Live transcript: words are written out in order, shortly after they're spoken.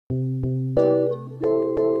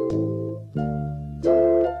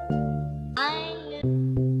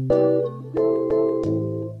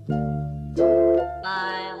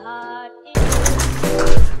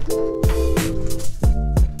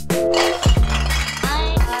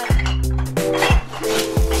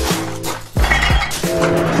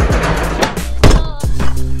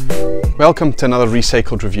Welcome to another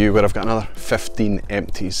recycled review where I've got another 15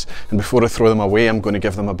 empties, and before I throw them away I'm going to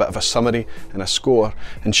give them a bit of a summary and a score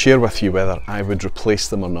and share with you whether I would replace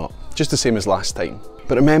them or not, just the same as last time.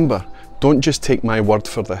 But remember, don't just take my word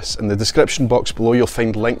for this. In the description box below you'll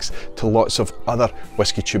find links to lots of other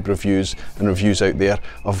Whiskey Tube reviews and reviews out there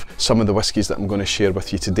of some of the whiskies that I'm going to share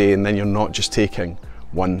with you today, and then you're not just taking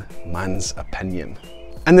one man's opinion.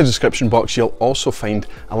 In the description box you'll also find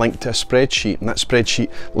a link to a spreadsheet, and that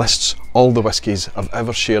spreadsheet lists all the whiskies I've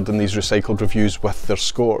ever shared in these recycled reviews with their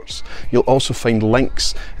scores. You'll also find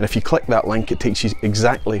links, and if you click that link it takes you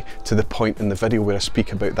exactly to the point in the video where I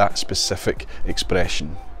speak about that specific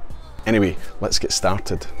expression. Anyway, let's get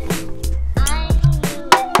started.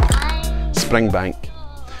 Springbank.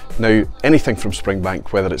 Now, anything from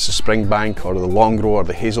Springbank, whether it's the Springbank or the Longrow or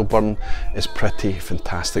the Hazelburn, is pretty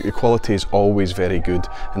fantastic. The quality is always very good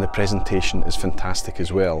and the presentation is fantastic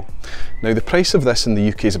as well. Now, the price of this in the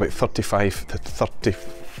UK is about 35 to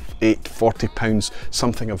 40 pounds,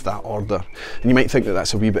 something of that order. And you might think that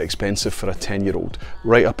that's a wee bit expensive for a 10-year-old,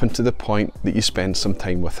 right up until the point that you spend some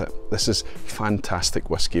time with it. This is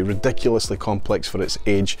fantastic whiskey, ridiculously complex for its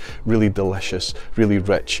age, really delicious, really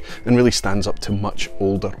rich, and really stands up to much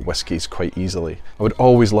older whiskies quite easily. I would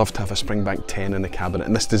always love to have a Springbank 10 in the cabinet,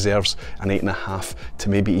 and this deserves an 8.5 to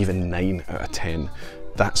maybe even 9 out of 10.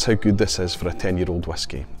 That's how good this is for a 10-year-old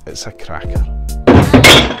whiskey. It's a cracker.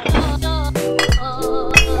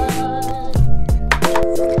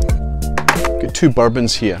 Got two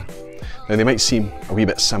bourbons here. Now they might seem a wee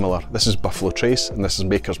bit similar. This is Buffalo Trace and this is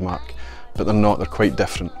Maker's Mark, but they're not, they're quite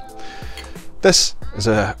different. This is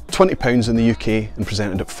 £20 in the UK and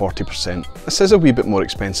presented at 40%. This is a wee bit more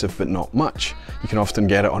expensive, but not much. You can often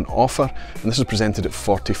get it on offer, and this is presented at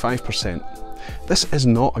 45%. This is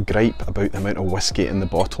not a gripe about the amount of whiskey in the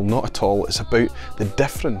bottle, not at all. It's about the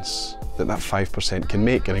difference that 5% can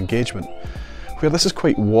make in engagement. Where this is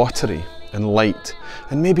quite watery and light,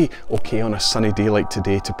 and maybe okay on a sunny day like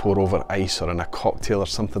today to pour over ice or in a cocktail or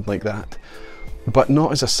something like that, but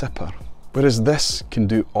not as a sipper. Whereas this can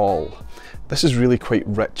do all. This is really quite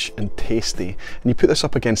rich and tasty, and you put this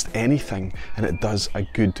up against anything and it does a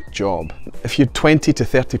good job. If you had 20 to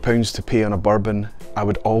 30 pounds to pay on a bourbon, I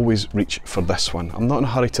would always reach for this one. I'm not in a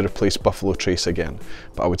hurry to replace Buffalo Trace again,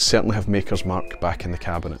 but I would certainly have Maker's Mark back in the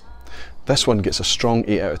cabinet. This one gets a strong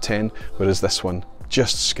 8 out of 10, whereas this one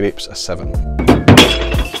just scrapes a 7.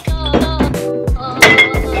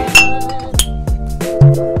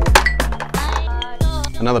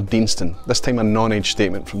 Another Deanston, this time a non-age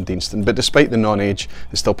statement from Deanston, but despite the non-age,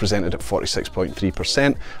 it's still presented at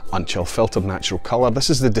 46.3%, unchill filtered natural colour. This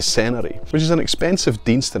is the Decennary, which is an expensive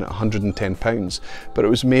Deanston at £110, but it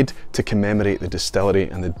was made to commemorate the distillery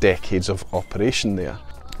and the decades of operation there.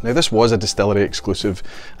 Now this was a distillery exclusive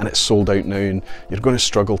and it's sold out now, and you're going to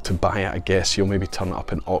struggle to buy it, I guess. You'll maybe turn it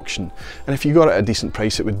up in auction. And if you got it at a decent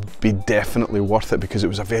price it would be definitely worth it, because it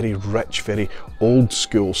was a very rich, very old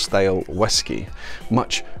school style whiskey.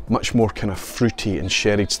 Much more kind of fruity and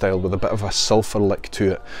sherried style with a bit of a sulphur lick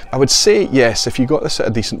to it. I would say yes, if you got this at a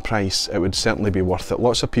decent price it would certainly be worth it.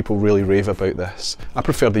 Lots of people really rave about this. I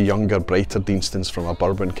prefer the younger, brighter Deanstons from a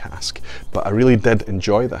bourbon cask, but I really did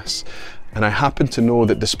enjoy this. And I happen to know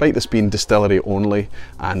that despite this being distillery only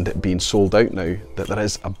and it being sold out now, that there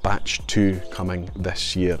is a batch 2 coming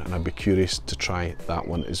this year, and I'd be curious to try that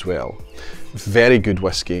one as well. Very good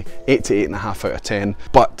whiskey, 8 to 8.5 out of 10,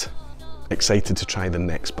 but excited to try the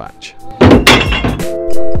next batch.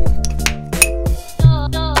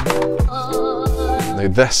 Now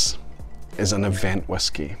this is an event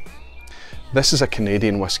whiskey. This is a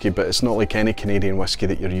Canadian whiskey, but it's not like any Canadian whiskey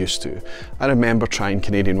that you're used to. I remember trying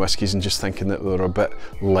Canadian whiskies and just thinking that they were a bit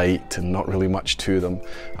light and not really much to them.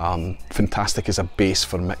 Fantastic as a base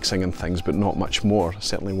for mixing and things, but not much more.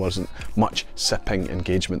 Certainly wasn't much sipping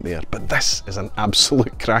engagement there. But this is an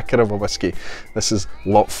absolute cracker of a whiskey. This is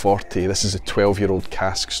Lot 40. This is a 12-year-old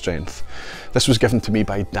cask strength. This was given to me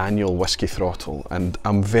by Daniel Whiskey Throttle, and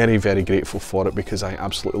I'm very, very grateful for it, because I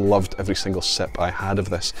absolutely loved every single sip I had of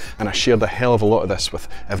this, and I shared a hell of a lot of this with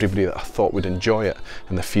everybody that I thought would enjoy it,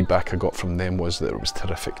 and the feedback I got from them was that it was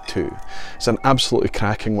terrific too. It's an absolutely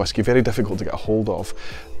cracking whiskey, very difficult to get a hold of,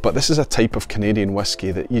 but this is a type of Canadian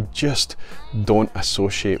whiskey that you just don't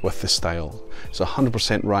associate with the style. It's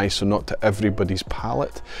 100% rye, so not to everybody's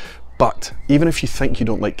palate. But even if you think you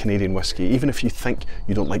don't like Canadian whiskey, even if you think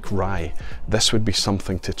you don't like rye, this would be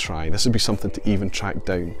something to try. This would be something to even track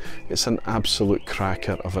down. It's an absolute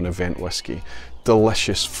cracker of an event whiskey.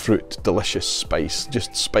 delicious fruit, delicious spice,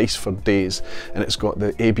 just spice for days, and it's got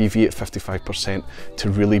the ABV at 55% to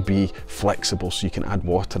really be flexible, so you can add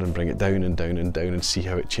water and bring it down and down and down and see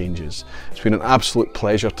how it changes. It's been an absolute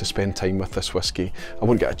pleasure to spend time with this whisky. I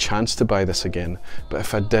won't get a chance to buy this again, but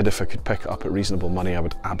if I did, if I could pick it up at reasonable money, I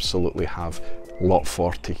would absolutely have lot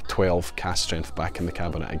 40, 12 Cask Strength back in the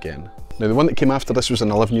cabinet again. Now the one that came after this was an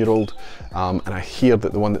 11-year-old, and I hear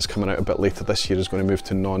that the one that's coming out a bit later this year is going to move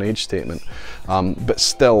to non-age statement, but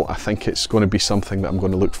still I think it's going to be something that I'm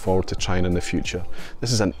going to look forward to trying in the future.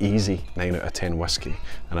 This is an easy 9 out of 10 whisky,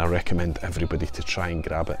 and I recommend everybody to try and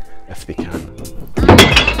grab it if they can.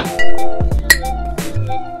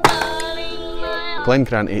 Glen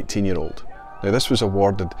Grant 18-year-old. Now this was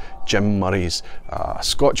awarded Jim Murray's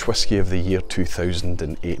Scotch Whisky of the Year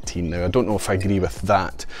 2018. Now I don't know if I agree with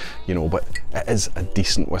that, you know, but it is a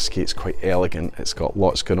decent whisky. It's quite elegant, it's got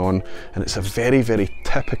lots going on, and it's a very, very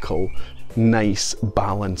typical, nice,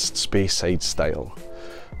 balanced Speyside style.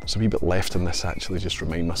 There's a wee bit left in this actually, just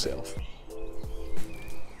remind myself.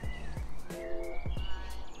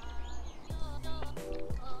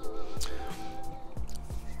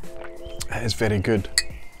 It is very good.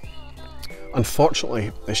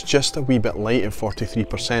 Unfortunately, it's just a wee bit light at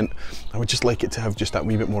 43%. I would just like it to have just that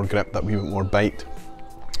wee bit more grip, that wee bit more bite.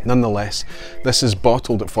 Nonetheless, this is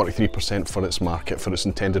bottled at 43% for its market, for its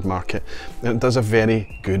intended market, and it does a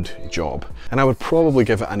very good job. And I would probably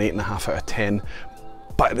give it an 8.5 out of 10,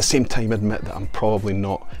 but at the same time admit that I'm probably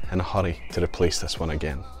not in a hurry to replace this one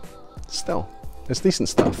again. Still, it's decent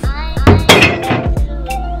stuff.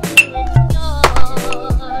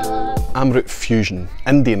 Amrut Fusion,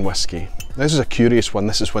 Indian whisky. This is a curious one.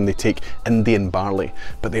 This is when they take Indian barley,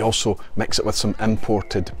 but they also mix it with some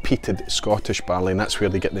imported peated Scottish barley, and that's where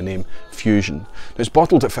they get the name Fusion. Now, it's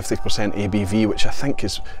bottled at 50% ABV, which I think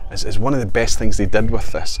is one of the best things they did with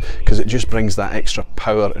this, because it just brings that extra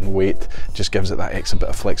power and weight, just gives it that extra bit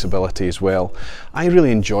of flexibility as well. I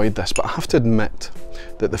really enjoyed this, but I have to admit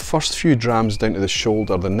that the first few drams down to the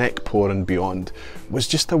shoulder, the neck pour and beyond, was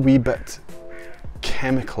just a wee bit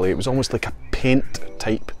chemically. It was almost like a paint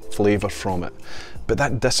type flavour from it, but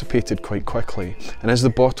that dissipated quite quickly, and as the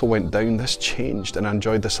bottle went down, this changed, and I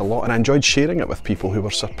enjoyed this a lot, and I enjoyed sharing it with people who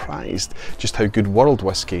were surprised just how good world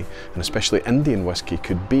whisky, and especially Indian whisky,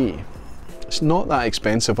 could be. It's not that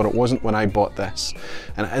expensive, or it wasn't when I bought this,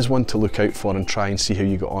 and it is one to look out for and try and see how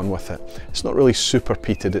you get on with it. It's not really super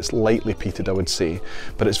peated, it's lightly peated I would say,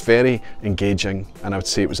 but it's very engaging, and I would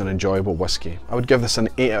say it was an enjoyable whisky. I would give this an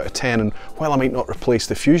 8 out of 10, and while I might not replace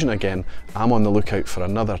the Fusion again, I'm on the lookout for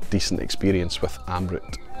another decent experience with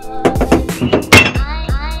Amrut.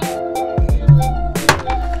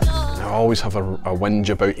 I always have a whinge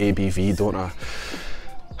about ABV, don't I?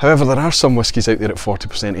 However, there are some whiskies out there at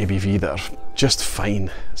 40% ABV that are just fine,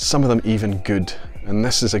 some of them even good, and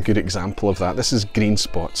this is a good example of that. This is Green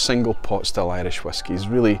Spot, single pot still Irish whisky. It's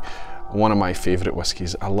really one of my favourite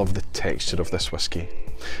whiskies. I love the texture of this whisky,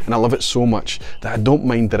 and I love it so much that I don't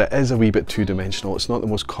mind that it is a wee bit two-dimensional. It's not the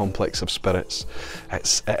most complex of spirits.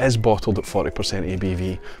 It is bottled at 40%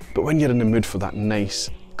 ABV, but when you're in the mood for that nice,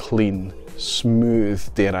 clean, smooth,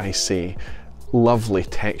 dare I say, lovely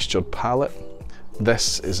textured palate,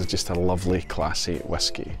 this is just a lovely, classy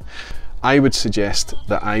whisky. I would suggest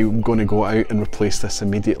that I'm going to go out and replace this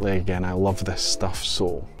immediately again. I love this stuff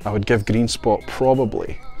so. I would give Green Spot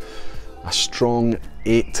probably a strong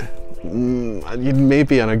 8. You'd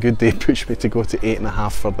maybe on a good day push me to go to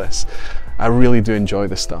 8.5 for this. I really do enjoy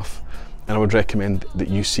this stuff, and I would recommend that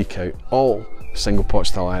you seek out all single pot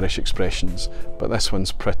style Irish expressions, but this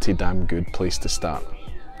one's pretty damn good place to start.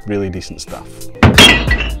 Really decent stuff.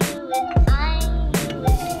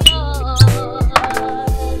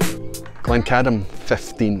 Glencadam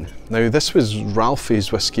 15. Now this was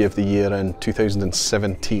Ralphie's Whisky of the Year in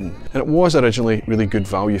 2017, and it was originally really good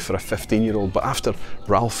value for a 15-year-old, but after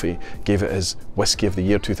Ralphie gave it his Whisky of the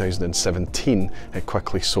Year 2017, it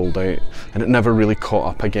quickly sold out, and it never really caught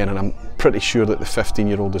up again, and I'm pretty sure that the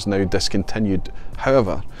 15-year-old is now discontinued.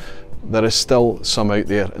 However, there is still some out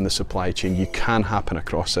there in the supply chain. You can happen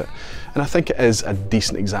across it, and I think it is a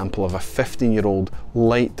decent example of a 15-year-old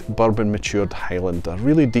light bourbon matured Highlander.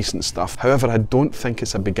 Really decent stuff. However, I don't think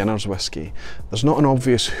it's a beginner's whisky. There's not an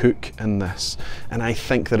obvious hook in this, and I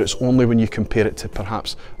think that it's only when you compare it to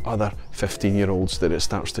perhaps other 15-year-olds that it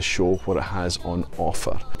starts to show what it has on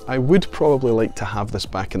offer. I would probably like to have this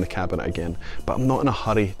back in the cabinet again, but I'm not in a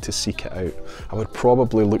hurry to seek it out. I would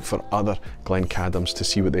probably look for other Glencadams to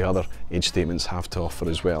see what the other age statements have to offer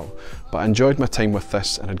as well. But I enjoyed my time with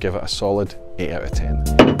this, and I'd give it a solid 8 out of 10.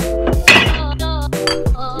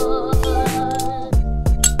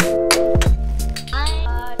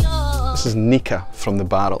 This is Nikka from the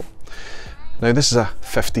barrel. Now this is a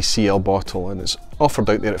 50cl bottle and it's offered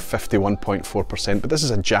out there at 51.4%, but this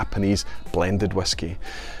is a Japanese blended whiskey.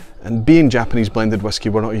 And being Japanese blended whiskey,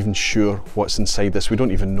 we're not even sure what's inside this. We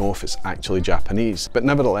don't even know if it's actually Japanese. But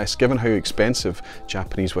nevertheless, given how expensive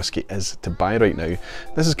Japanese whiskey is to buy right now,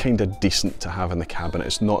 this is kind of decent to have in the cabinet.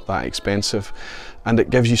 It's not that expensive and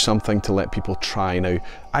it gives you something to let people try. Now,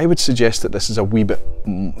 I would suggest that this is a wee bit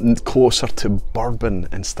closer to bourbon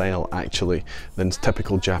in style actually than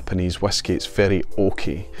typical Japanese whiskey. It's very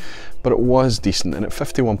oaky. But it was decent, and at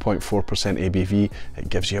 51.4% ABV, it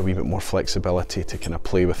gives you a wee bit more flexibility to kind of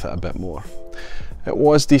play with it a bit more. It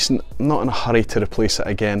was decent, I'm not in a hurry to replace it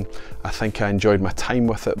again. I think I enjoyed my time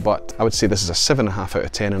with it, but I would say this is a 7.5 out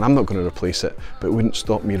of 10, and I'm not going to replace it, but it wouldn't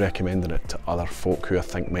stop me recommending it to other folk who I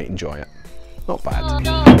think might enjoy it. Not bad.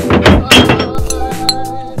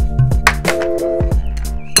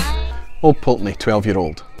 Old Pulteney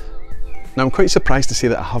 12-year-old. Now I'm quite surprised to say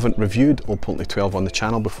that I haven't reviewed Old Pulteney 12 on the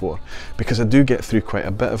channel before, because I do get through quite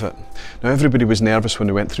a bit of it. Now everybody was nervous when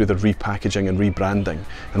they went through the repackaging and rebranding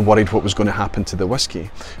and worried what was going to happen to the whiskey,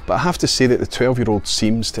 but I have to say that the 12-year-old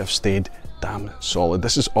seems to have stayed damn solid.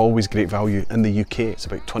 This is always great value in the UK. It's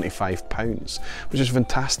about £25, which is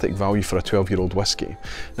fantastic value for a 12-year-old whiskey.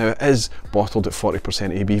 Now it is bottled at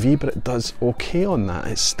 40% ABV, but it does okay on that.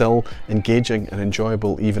 It's still engaging and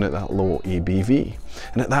enjoyable even at that low ABV.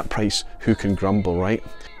 And at that price, who can grumble, right?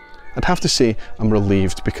 I'd have to say I'm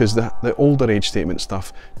relieved because the older age statement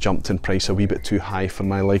stuff jumped in price a wee bit too high for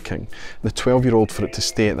my liking. The 12-year-old, for it to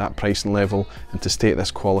stay at that price and level and to stay at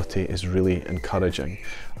this quality is really encouraging.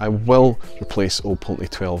 I will replace Old Pulteney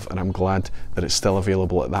 12 and I'm glad that it's still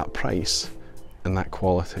available at that price and that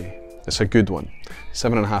quality. It's a good one.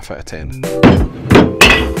 7.5 out of 10.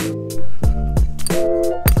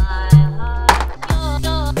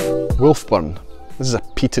 Wolfburn. This is a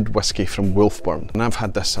peated whiskey from Wolfburn, and I've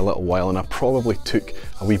had this a little while and I probably took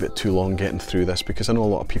a wee bit too long getting through this because I know a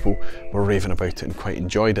lot of people were raving about it and quite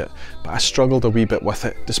enjoyed it, but I struggled a wee bit with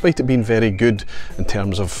it despite it being very good in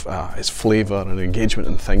terms of its flavour and engagement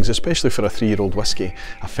and things, especially for a 3-year-old whiskey.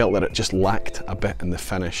 I felt that it just lacked a bit in the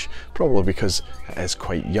finish, probably because it is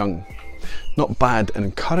quite young. Not bad and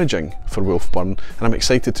encouraging for Wolfburn, and I'm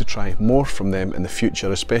excited to try more from them in the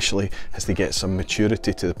future, especially as they get some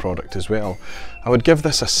maturity to the product as well. I would give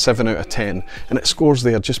this a 7 out of 10, and it scores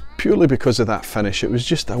there just purely because of that finish. It was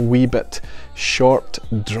just a wee bit short,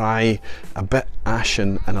 dry, a bit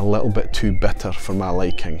ashen, and a little bit too bitter for my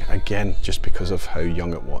liking, again just because of how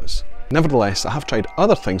young it was. Nevertheless, I have tried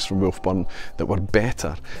other things from Wolfburn that were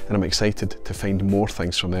better, and I'm excited to find more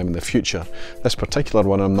things from them in the future. This particular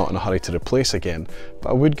one I'm not in a hurry to replace again, but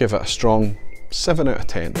I would give it a strong 7 out of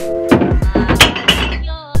 10.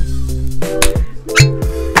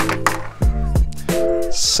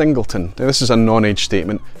 Singleton. Now this is a non-age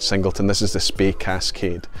statement, Singleton. This is the Spey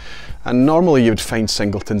Cascade. And normally you would find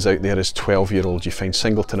Singletons out there as 12-year-old. You find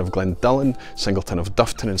Singleton of Glendullan, Singleton of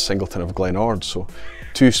Duffton and Singleton of Glenord. So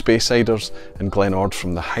 2 Speysiders and Glenord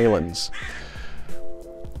from the Highlands.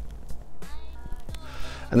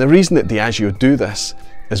 And the reason that Diageo do this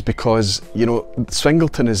is because, you know,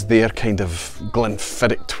 Singleton is their kind of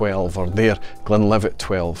Glenfiddich 12 or their Glenlivet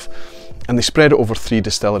 12. And they spread it over 3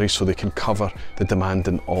 distilleries so they can cover the demand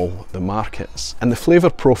in all the markets. And the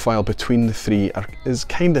flavour profile between the 3 is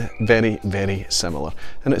kind of very, very similar,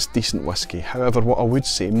 and it's decent whiskey. However, what I would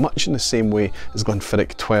say, much in the same way as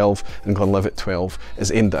Glenfiddich 12 and Glenlivet 12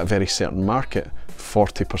 is aimed at a very certain market,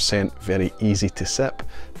 40%, very easy to sip,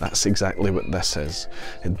 that's exactly what this is.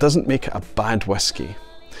 It doesn't make it a bad whiskey.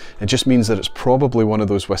 It just means that it's probably one of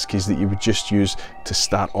those whiskies that you would just use to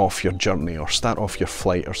start off your journey or start off your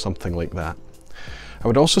flight or something like that. I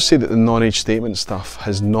would also say that the non-age statement stuff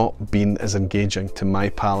has not been as engaging to my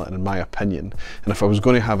palate and in my opinion, and if I was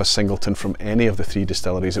going to have a Singleton from any of the 3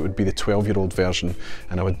 distilleries, it would be the 12-year-old version,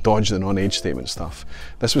 and I would dodge the non-age statement stuff.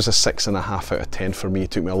 This was a 6.5 out of 10 for me. It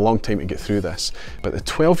took me a long time to get through this, but the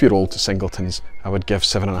 12-year-old Singletons I would give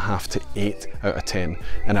 7.5 to 8 out of 10,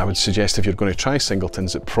 and I would suggest if you're going to try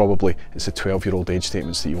Singletons, it probably is the 12-year-old age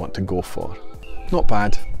statements that you want to go for. Not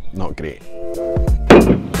bad, not great.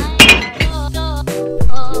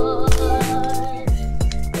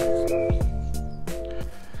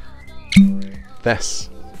 This,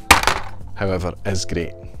 however, is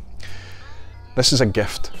great. This is a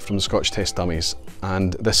gift from the Scotch Test Dummies,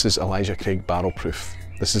 and this is Elijah Craig Barrel Proof.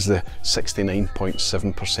 This is the 69.7%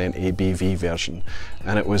 ABV version,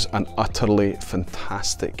 and it was an utterly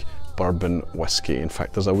fantastic bourbon whiskey. In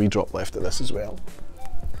fact, there's a wee drop left of this as well.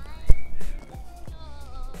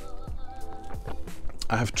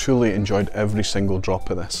 I have truly enjoyed every single drop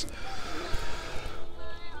of this.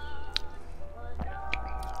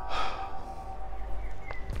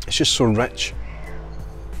 just so rich.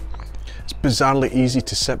 It's bizarrely easy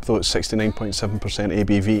to sip though, it's 69.7%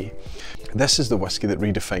 ABV. This is the whiskey that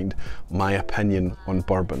redefined my opinion on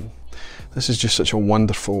bourbon. This is just such a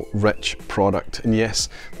wonderful, rich product. And yes,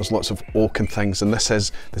 there's lots of oak and things, and this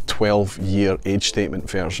is the 12-year age statement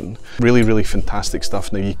version. Really, really fantastic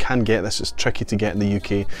stuff. Now, you can get this, it's tricky to get in the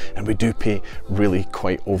UK, and we do pay really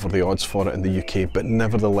quite over the odds for it in the UK, but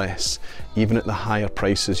nevertheless, even at the higher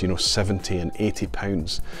prices, you know, 70 and 80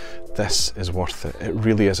 pounds, this is worth it. It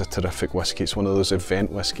really is a terrific whiskey. It's one of those event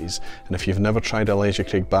whiskies, and if you've never tried a Elijah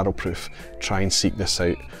Craig Barrel Proof, try and seek this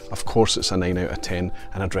out. Of course, it's a 9 out of 10,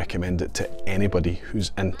 and I'd recommend it to anybody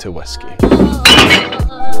who's into whiskey.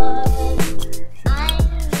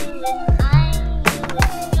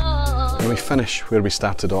 And we finish where we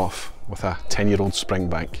started off, with a 10-year-old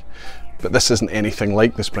Springbank. But this isn't anything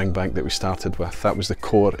like the Springbank that we started with. That was the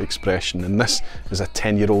core expression, and this is a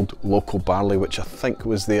 10-year-old local barley, which I think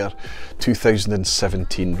was their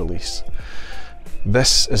 2017 release.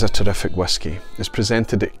 This is a terrific whiskey. It's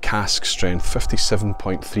presented at cask strength,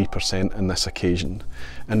 57.3% on this occasion,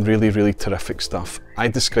 and really, really terrific stuff. I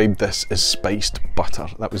described this as spiced butter.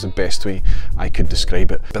 That was the best way I could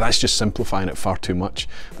describe it, but that's just simplifying it far too much.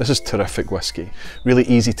 This is terrific whiskey. Really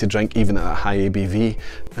easy to drink even at a high ABV,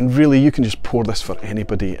 and really you can just pour this for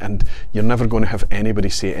anybody and you're never going to have anybody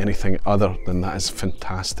say anything other than that is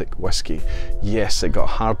fantastic whiskey. Yes, it got a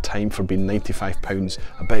hard time for being £95,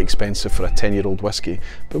 a bit expensive for a 10-year-old whiskey,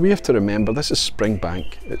 but we have to remember this is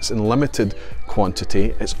Springbank. It's in limited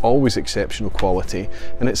quantity, it's always exceptional quality,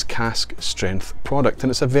 and it's cask strength product,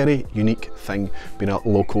 and it's a very unique thing being a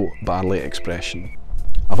local barley expression.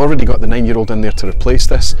 I've already got the 9-year-old in there to replace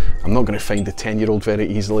this. I'm not going to find the 10-year-old very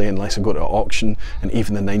easily unless I go to an auction, and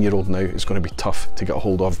even the 9-year-old now is going to be tough to get a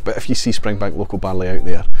hold of. But if you see Springbank local barley out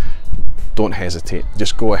there, don't hesitate,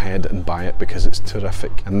 just go ahead and buy it because it's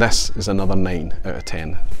terrific. And this is another 9 out of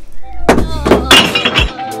 10.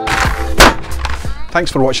 Thanks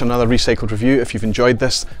for watching another recycled review. If you've enjoyed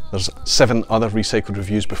this, there's 7 other recycled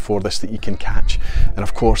reviews before this that you can catch. And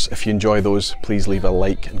of course, if you enjoy those, please leave a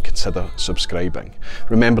like and consider subscribing.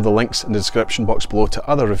 Remember the links in the description box below to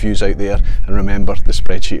other reviews out there, and remember the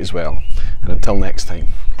spreadsheet as well. And until next time,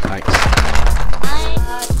 thanks.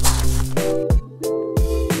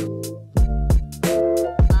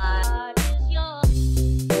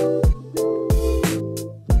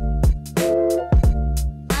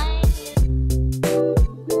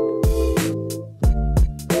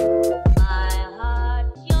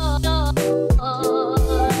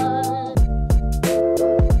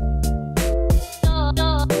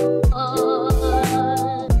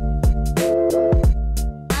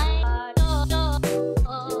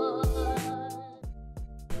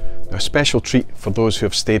 Special treat for those who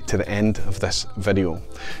have stayed to the end of this video.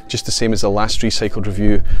 Just the same as the last recycled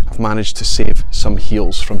review, I've managed to save some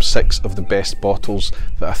heels from 6 of the best bottles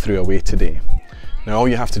that I threw away today. Now all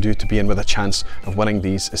you have to do to be in with a chance of winning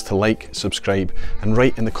these is to like, subscribe, and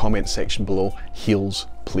write in the comment section below, heels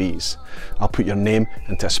please. I'll put your name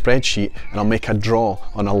into a spreadsheet and I'll make a draw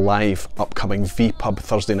on a live upcoming vPub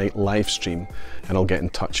Thursday night live stream, and I'll get in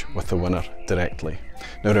touch with the winner directly.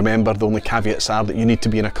 Now remember, the only caveats are that you need to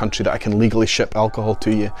be in a country that I can legally ship alcohol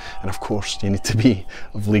to you, and of course you need to be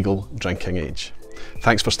of legal drinking age.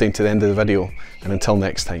 Thanks for staying to the end of the video, and until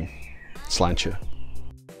next time, slant you.